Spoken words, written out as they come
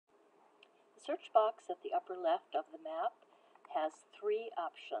The search box at the upper left of the map has three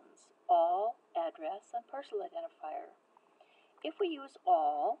options: all, address, and parcel identifier. If we use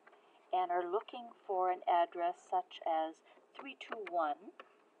all and are looking for an address such as 321,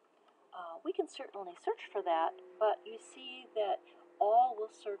 we can certainly search for that, but you see that all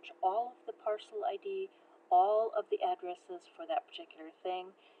will search all of the parcel ID, all of the addresses for that particular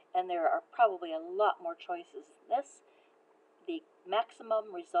thing, and there are probably a lot more choices than this. The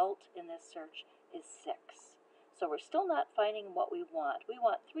maximum result in this search is 6. So we're still not finding what we want. We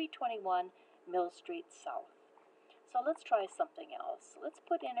want 321 Mill Street South. So let's try something else. Let's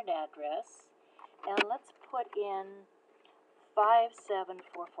put in an address, and let's put in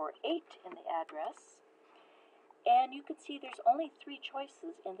 57448 in the address. And you can see there's only 3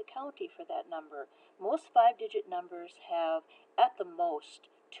 choices in the county for that number. Most 5-digit numbers have, at the most,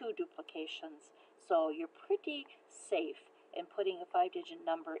 2 duplications. So you're pretty safe in putting a 5-digit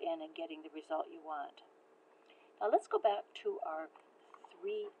number in and getting the result you want. Now let's go back to our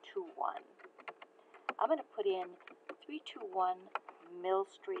 321. I'm going to put in 321 Mill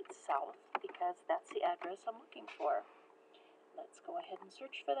Street South because that's the address I'm looking for. Let's go ahead and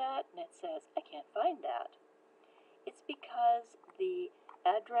search for that, and it says I can't find that. It's because the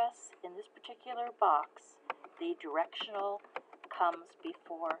address in this particular box, the directional, comes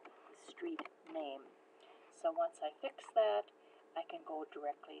before the street name. So once I fix that, I can go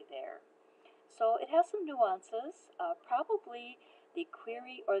directly there. So it has some nuances. Probably the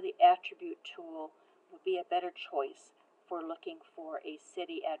query or the attribute tool would be a better choice for looking for a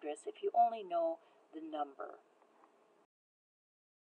city address if you only know the number.